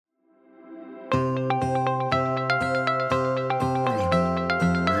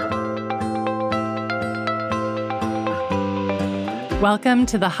Welcome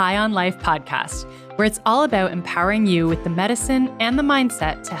to the High on Life podcast, where it's all about empowering you with the medicine and the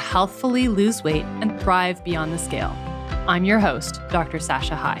mindset to healthfully lose weight and thrive beyond the scale. I'm your host, Dr.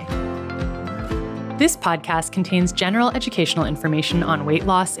 Sasha High. This podcast contains general educational information on weight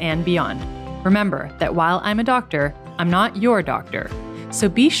loss and beyond. Remember that while I'm a doctor, I'm not your doctor, so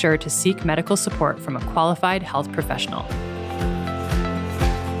be sure to seek medical support from a qualified health professional.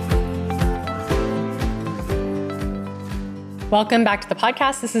 Welcome back to the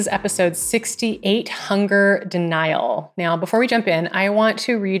podcast. This is episode 68, Hunger Denial. Now, before we jump in, I want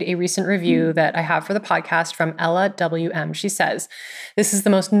to read a recent review that I have for the podcast from Ella WM. She says, "This is the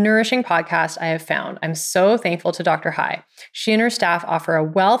most nourishing podcast I have found. I'm so thankful to Dr. High. She and her staff offer a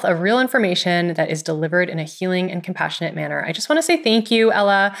wealth of real information that is delivered in a healing and compassionate manner." I just want to say thank you,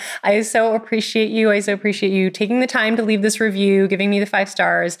 Ella. I so appreciate you. I so appreciate you taking the time to leave this review, giving me the 5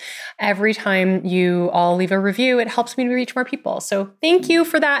 stars. Every time you all leave a review, it helps me to reach more people. So thank you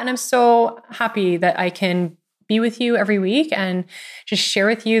for that. And I'm so happy that I can be with you every week and just share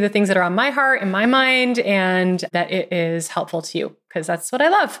with you the things that are on my heart and my mind, and that it is helpful to you, because that's what I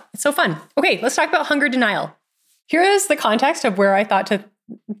love. It's so fun. Okay, let's talk about hunger denial. Here is the context of where I thought to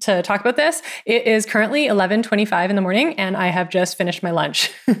talk about this. It is currently 11:25 in the morning, and I have just finished my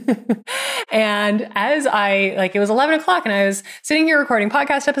lunch. And as it was 11 o'clock, and I was sitting here recording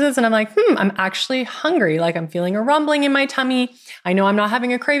podcast episodes, and I'm like, I'm actually hungry. Like, I'm feeling a rumbling in my tummy. I know I'm not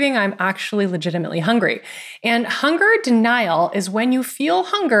having a craving. I'm actually legitimately hungry. And hunger denial is when you feel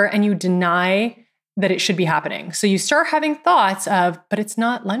hunger and you deny that it should be happening. So you start having thoughts of, but it's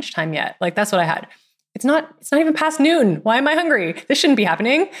not lunchtime yet. Like, that's what I had. It's not even past noon. Why am I hungry? This shouldn't be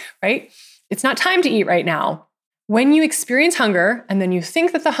happening, right? It's not time to eat right now. When you experience hunger and then you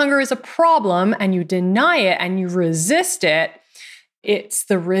think that the hunger is a problem and you deny it and you resist it, it's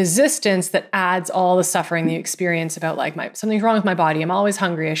the resistance that adds all the suffering that you experience about something's wrong with my body. I'm always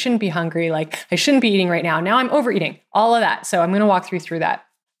hungry. I shouldn't be hungry. I shouldn't be eating right now. Now I'm overeating, all of that. So I'm going to walk through that.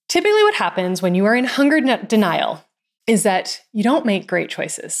 Typically what happens when you are in hunger denial is that you don't make great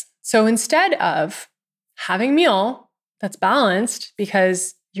choices. So instead of having a meal that's balanced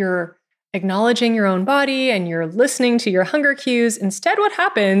because you're acknowledging your own body and you're listening to your hunger cues, instead what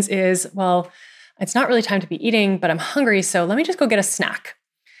happens is, it's not really time to be eating, but I'm hungry, so let me just go get a snack.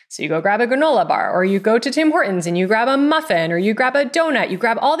 So you go grab a granola bar, or you go to Tim Hortons and you grab a muffin, or you grab a donut, you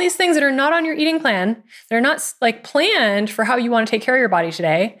grab all these things that are not on your eating plan. They're not planned for how you want to take care of your body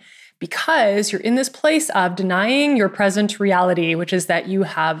today, because you're in this place of denying your present reality, which is that you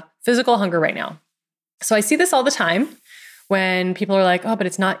have physical hunger right now. So I see this all the time when people are like, oh, but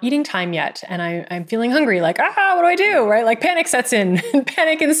it's not eating time yet. And I'm feeling hungry. What do I do? Right? Panic sets in,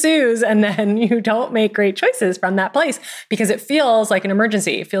 panic ensues. And then you don't make great choices from that place because it feels like an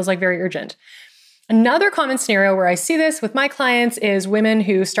emergency. It feels like very urgent. Another common scenario where I see this with my clients is women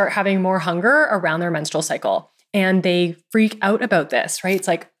who start having more hunger around their menstrual cycle. And they freak out about this, right? It's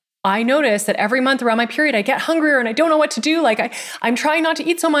like, I notice that every month around my period, I get hungrier and I don't know what to do. I'm trying not to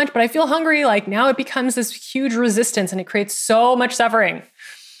eat so much, but I feel hungry. Now it becomes this huge resistance and it creates so much suffering.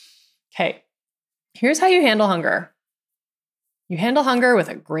 Okay, here's how you handle hunger. You handle hunger with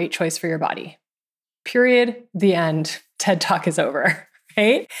a great choice for your body. Period. The end. TED Talk is over,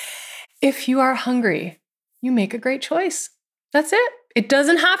 right? If you are hungry, you make a great choice. That's it. It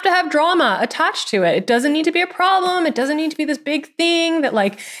doesn't have to have drama attached to it. It doesn't need to be a problem. It doesn't need to be this big thing that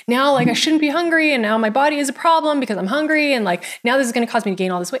now I shouldn't be hungry and now my body is a problem because I'm hungry and now this is going to cause me to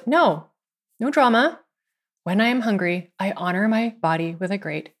gain all this weight. No drama. When I am hungry, I honor my body with a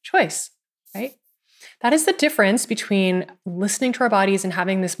great choice, right? That is the difference between listening to our bodies and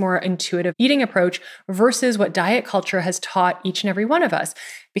having this more intuitive eating approach versus what diet culture has taught each and every one of us.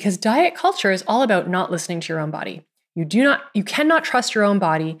 Because diet culture is all about not listening to your own body. You cannot trust your own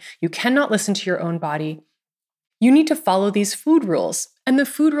body. You cannot listen to your own body. You need to follow these food rules. And the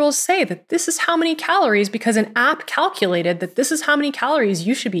food rules say that this is how many calories, because an app calculated that this is how many calories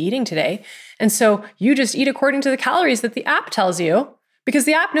you should be eating today. And so you just eat according to the calories that the app tells you because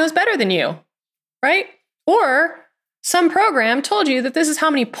the app knows better than you, right? Or some program told you that this is how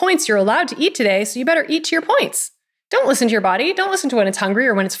many points you're allowed to eat today, so you better eat to your points. Don't listen to your body. Don't listen to when it's hungry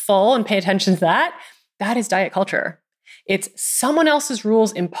or when it's full and pay attention to that. That is diet culture. It's someone else's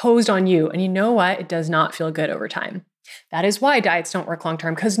rules imposed on you. And you know what? It does not feel good over time. That is why diets don't work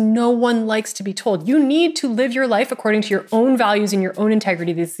long-term, because no one likes to be told. You need to live your life according to your own values and your own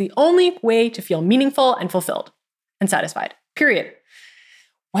integrity. This is the only way to feel meaningful and fulfilled and satisfied, period.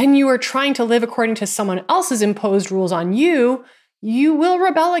 When you are trying to live according to someone else's imposed rules on you, you will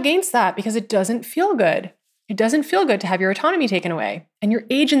rebel against that because it doesn't feel good. It doesn't feel good to have your autonomy taken away and your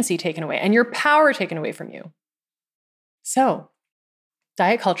agency taken away and your power taken away from you. So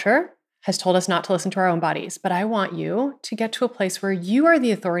diet culture has told us not to listen to our own bodies, but I want you to get to a place where you are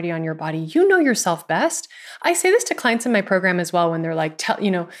the authority on your body. You know yourself best. I say this to clients in my program as well when they're like,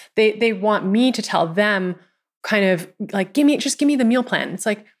 they want me to tell them kind of like, give me the meal plan. It's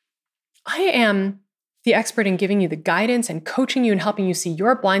like, I am the expert in giving you the guidance and coaching you and helping you see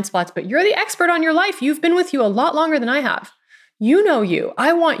your blind spots, but you're the expert on your life. You've been with you a lot longer than I have. You know you.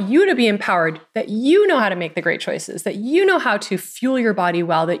 I want you to be empowered, that you know how to make the great choices, that you know how to fuel your body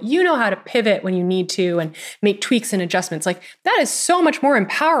well, that you know how to pivot when you need to and make tweaks and adjustments. Like that is so much more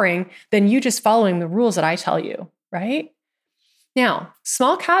empowering than you just following the rules that I tell you, right? Now,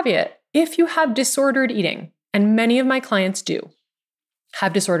 small caveat, if you have disordered eating, and many of my clients do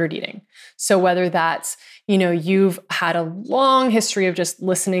have disordered eating. So whether that's, you've had a long history of just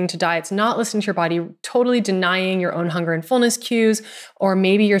listening to diets, not listening to your body, totally denying your own hunger and fullness cues, or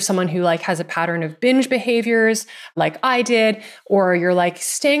maybe you're someone who has a pattern of binge behaviors like I did, or you're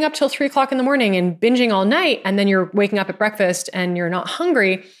staying up till 3:00 in the morning and binging all night, and then you're waking up at breakfast and you're not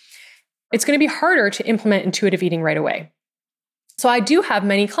hungry, it's going to be harder to implement intuitive eating right away. So I do have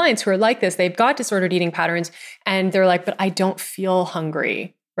many clients who are like this. They've got disordered eating patterns and they're like, but I don't feel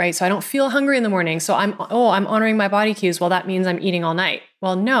hungry, right? So I don't feel hungry in the morning. So I'm honoring my body cues. Well, that means I'm eating all night.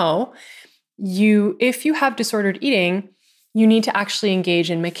 Well, no, if you have disordered eating, you need to actually engage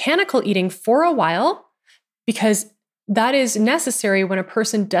in mechanical eating for a while, because that is necessary when a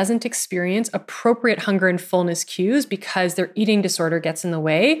person doesn't experience appropriate hunger and fullness cues because their eating disorder gets in the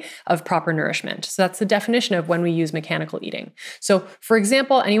way of proper nourishment. So that's the definition of when we use mechanical eating. So for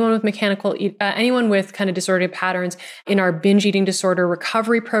example, anyone with kind of disordered patterns, in our binge eating disorder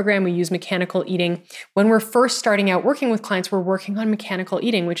recovery program, we use mechanical eating. When we're first starting out working with clients, we're working on mechanical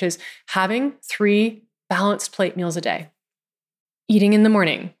eating, which is having 3 balanced plate meals a day. Eating in the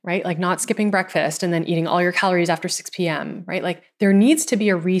morning, right? Like not skipping breakfast and then eating all your calories after 6 p.m., right? Like there needs to be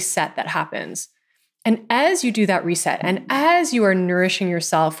a reset that happens. And as you do that reset, and as you are nourishing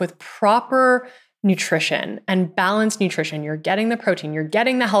yourself with proper nutrition and balanced nutrition, you're getting the protein, you're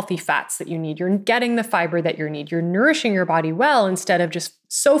getting the healthy fats that you need, you're getting the fiber that you need, you're nourishing your body well instead of just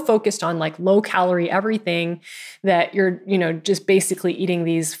so focused on low calorie everything that you're, just basically eating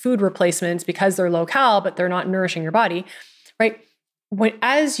these food replacements because they're low cal, but they're not nourishing your body, right?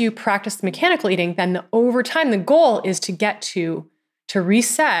 As you practice the mechanical eating, then over time, the goal is to get to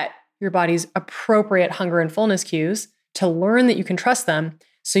reset your body's appropriate hunger and fullness cues, to learn that you can trust them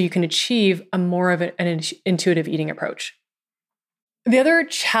so you can achieve a more of an intuitive eating approach. The other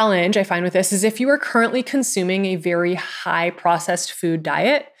challenge I find with this is if you are currently consuming a very high processed food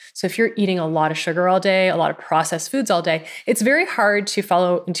diet. So if you're eating a lot of sugar all day, a lot of processed foods all day, it's very hard to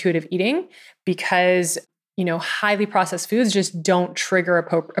follow intuitive eating because highly processed foods just don't trigger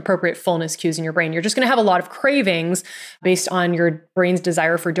appropriate fullness cues in your brain. You're just going to have a lot of cravings based on your brain's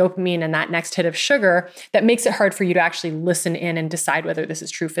desire for dopamine and that next hit of sugar that makes it hard for you to actually listen in and decide whether this is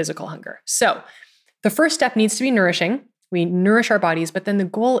true physical hunger. So the first step needs to be nourishing. We nourish our bodies, but then the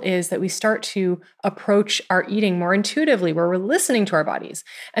goal is that we start to approach our eating more intuitively, where we're listening to our bodies.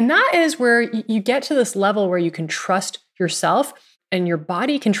 And that is where you get to this level where you can trust yourself and your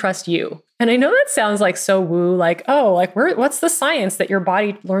body can trust you. And I know that sounds so woo, what's the science that your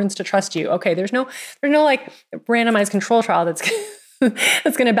body learns to trust you? Okay, there's no randomized control trial that's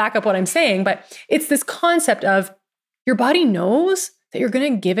going to back up what I'm saying, but it's this concept of your body knows that you're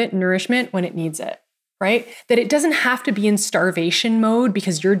going to give it nourishment when it needs it, right? That it doesn't have to be in starvation mode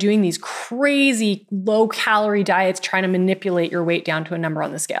because you're doing these crazy low calorie diets trying to manipulate your weight down to a number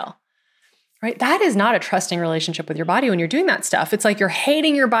on the scale. Right? That is not a trusting relationship with your body when you're doing that stuff. It's like you're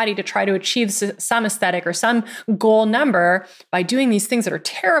hating your body to try to achieve some aesthetic or some goal number by doing these things that are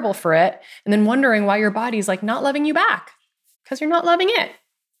terrible for it, and then wondering why your body's not loving you back because you're not loving it.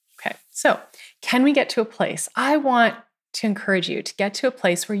 Okay, so can we get to a place? I want to encourage you to get to a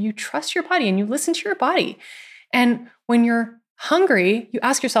place where you trust your body and you listen to your body. And when you're hungry, you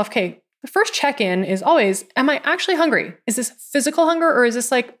ask yourself, okay, the first check-in is always, am I actually hungry? Is this physical hunger, or is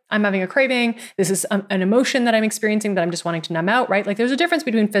this I'm having a craving? This is an emotion that I'm experiencing that I'm just wanting to numb out, right? There's a difference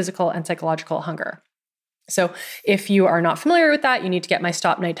between physical and psychological hunger. So if you are not familiar with that, you need to get my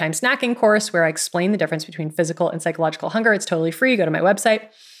Stop Nighttime Snacking course where I explain the difference between physical and psychological hunger. It's totally free. Go to my website.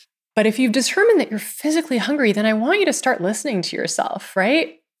 But if you've determined that you're physically hungry, then I want you to start listening to yourself,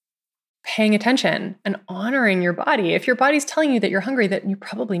 right? Paying attention and honoring your body. If your body's telling you that you're hungry, that you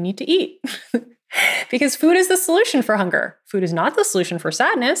probably need to eat because food is the solution for hunger. Food is not the solution for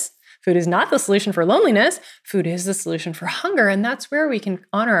sadness. Food is not the solution for loneliness. Food is the solution for hunger. And that's where we can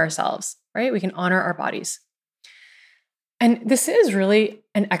honor ourselves, right? We can honor our bodies. And this is really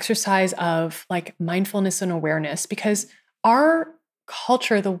an exercise of mindfulness and awareness, because our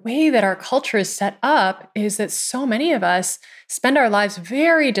culture, the way that our culture is set up is that so many of us spend our lives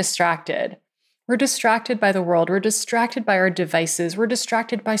very distracted. We're distracted by the world. We're distracted by our devices. We're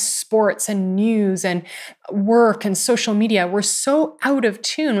distracted by sports and news and work and social media. We're so out of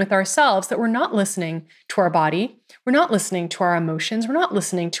tune with ourselves that we're not listening to our body. We're not listening to our emotions. We're not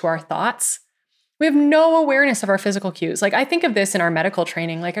listening to our thoughts. We have no awareness of our physical cues. Like I think of this in our medical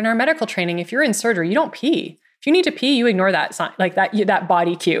training. Like in our medical training, if you're in surgery, you don't pee. If you need to pee, you ignore that sign, like that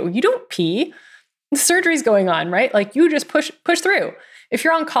body cue. You don't pee. The surgery's going on, right? Like you just push through. If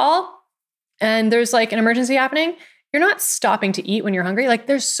you're on call and there's like an emergency happening, you're not stopping to eat when you're hungry. Like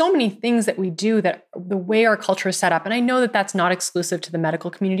there's so many things that we do that the way our culture is set up. And I know that that's not exclusive to the medical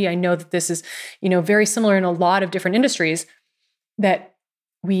community. I know that this is, very similar in a lot of different industries, that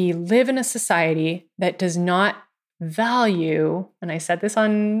we live in a society that does not value, and I said this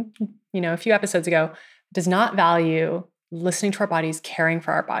on, a few episodes ago, does not value listening to our bodies, caring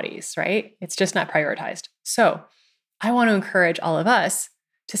for our bodies, right? It's just not prioritized. So I want to encourage all of us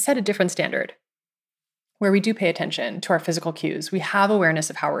to set a different standard where we do pay attention to our physical cues. We have awareness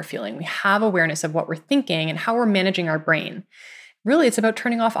of how we're feeling. We have awareness of what we're thinking and how we're managing our brain. Really, it's about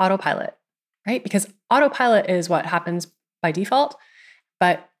turning off autopilot, right? Because autopilot is what happens by default,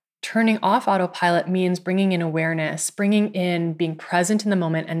 but turning off autopilot means bringing in awareness, bringing in being present in the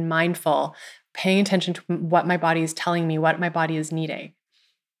moment and mindful, paying attention to what my body is telling me, what my body is needing.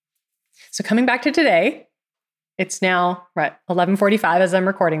 So coming back to today, it's now 11:45 as I'm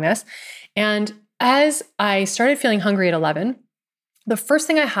recording this. And as I started feeling hungry at 11, the first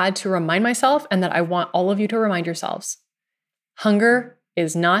thing I had to remind myself, and that I want all of you to remind yourselves, hunger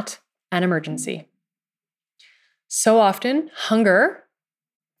is not an emergency. So often, hunger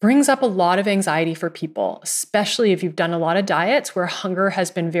brings up a lot of anxiety for people, especially if you've done a lot of diets where hunger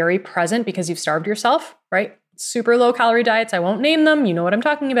has been very present because you've starved yourself, right? Super low calorie diets. I won't name them. You know what I'm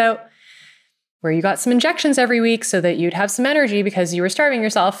talking about. Where you got some injections every week so that you'd have some energy because you were starving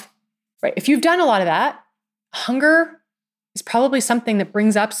yourself, right? If you've done a lot of that, hunger is probably something that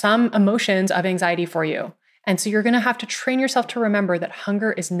brings up some emotions of anxiety for you. And so you're going to have to train yourself to remember that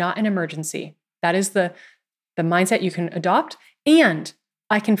hunger is not an emergency. That is the mindset you can adopt. And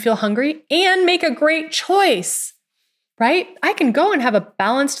I can feel hungry and make a great choice, right? I can go and have a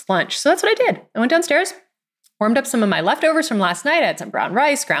balanced lunch. So that's what I did. I went downstairs, warmed up some of my leftovers from last night. I had some brown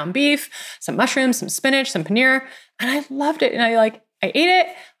rice, ground beef, some mushrooms, some spinach, some paneer, and I loved it. And I ate it.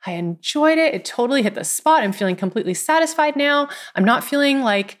 I enjoyed it. It totally hit the spot. I'm feeling completely satisfied now. I'm not feeling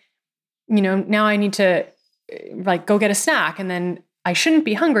like, now I need to go get a snack and then I shouldn't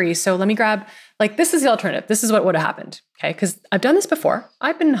be hungry. So let me grab, this is the alternative. This is what would have happened. Okay. Because I've done this before.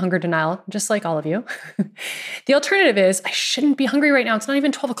 I've been in hunger denial, just like all of you. The alternative is I shouldn't be hungry right now. It's not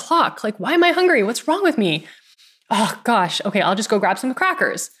even 12 o'clock. Why am I hungry? What's wrong with me? Oh gosh. Okay. I'll just go grab some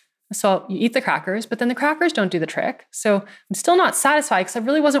crackers. So you eat the crackers, but then the crackers don't do the trick. So I'm still not satisfied because I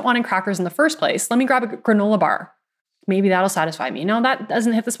really wasn't wanting crackers in the first place. Let me grab a granola bar. Maybe that'll satisfy me. No, that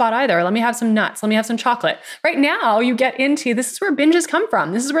doesn't hit the spot either. Let me have some nuts. Let me have some chocolate. Right now, you get into, this is where binges come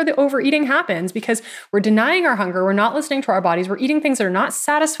from. This is where the overeating happens because we're denying our hunger. We're not listening to our bodies. We're eating things that are not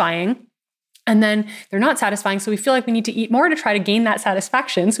satisfying. And then they're not satisfying. So we feel like we need to eat more to try to gain that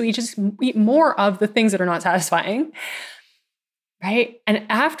satisfaction. So we just eat more of the things that are not satisfying. Right? And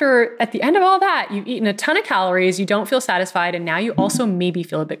at the end of all that, you've eaten a ton of calories, you don't feel satisfied, and now you also maybe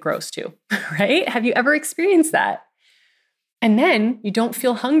feel a bit gross too, right? Have you ever experienced that? And then you don't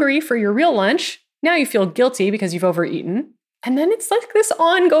feel hungry for your real lunch. Now you feel guilty because you've overeaten. And then it's like this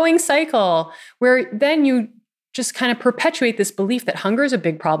ongoing cycle where then you just kind of perpetuate this belief that hunger is a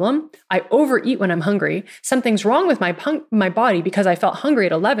big problem. I overeat when I'm hungry. Something's wrong with my body because I felt hungry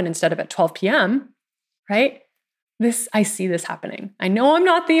at 11 instead of at 12 p.m., right? I see this happening. I know I'm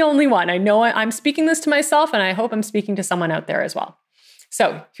not the only one. I know I'm speaking this to myself, and I hope I'm speaking to someone out there as well.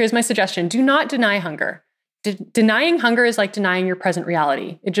 So here's my suggestion. Do not deny hunger. Denying hunger is like denying your present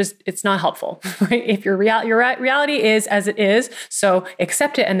reality. It's not helpful, right? If your reality is as it is, so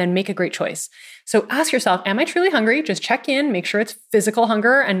accept it and then make a great choice. So ask yourself, am I truly hungry? Just check in, make sure it's physical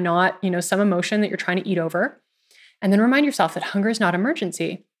hunger and not, some emotion that you're trying to eat over. And then remind yourself that hunger is not an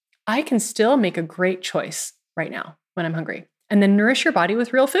emergency. I can still make a great choice right now when I'm hungry. And then nourish your body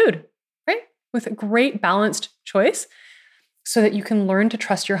with real food, right? With a great balanced choice so that you can learn to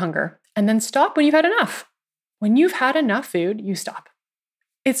trust your hunger and then stop when you've had enough. When you've had enough food, you stop.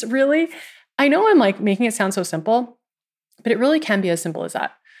 It's really, I know I'm making it sound so simple, but it really can be as simple as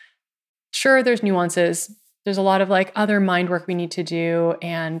that. Sure, there's nuances. There's a lot of other mind work we need to do.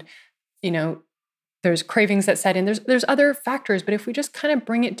 And, there's cravings that set in. There's other factors, but if we just kind of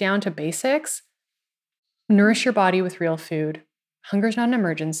bring it down to basics, nourish your body with real food, Hunger is not an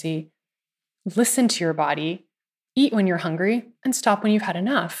emergency. Listen to your body, eat when you're hungry, and stop when you've had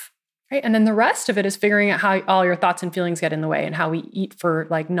enough. Right? And then the rest of it is figuring out how all your thoughts and feelings get in the way and how we eat for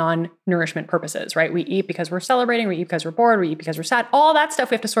like non-nourishment purposes, right? We eat because we're celebrating, we eat because we're bored, we eat because we're sad. All that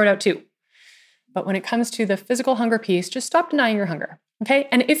stuff we have to sort out too. But when it comes to the physical hunger piece, just stop denying your hunger, okay?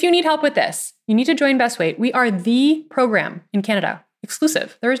 And if you need help with this, you need to join Best Weight. We are the program in Canada,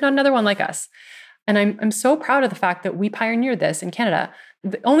 exclusive. There is not another one like us. And I'm so proud of the fact that we pioneered this in Canada.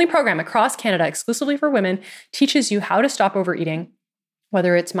 The only program across Canada exclusively for women teaches you how to stop overeating,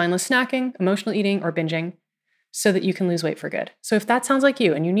 whether it's mindless snacking, emotional eating, or binging, so that you can lose weight for good. So if that sounds like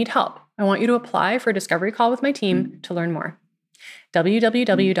you and you need help, I want you to apply for a discovery call with my team to learn more.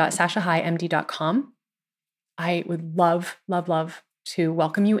 www.sashahighmd.com. I would love, love, love to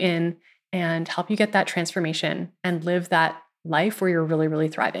welcome you in and help you get that transformation and live that life where you're really, really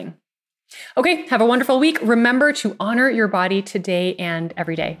thriving. Okay, have a wonderful week. Remember to honor your body today and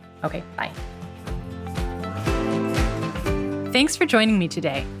every day. Okay, bye. Thanks for joining me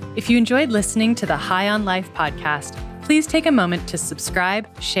today. If you enjoyed listening to the High on Life podcast, please take a moment to subscribe,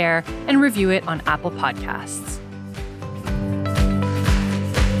 share, and review it on Apple Podcasts.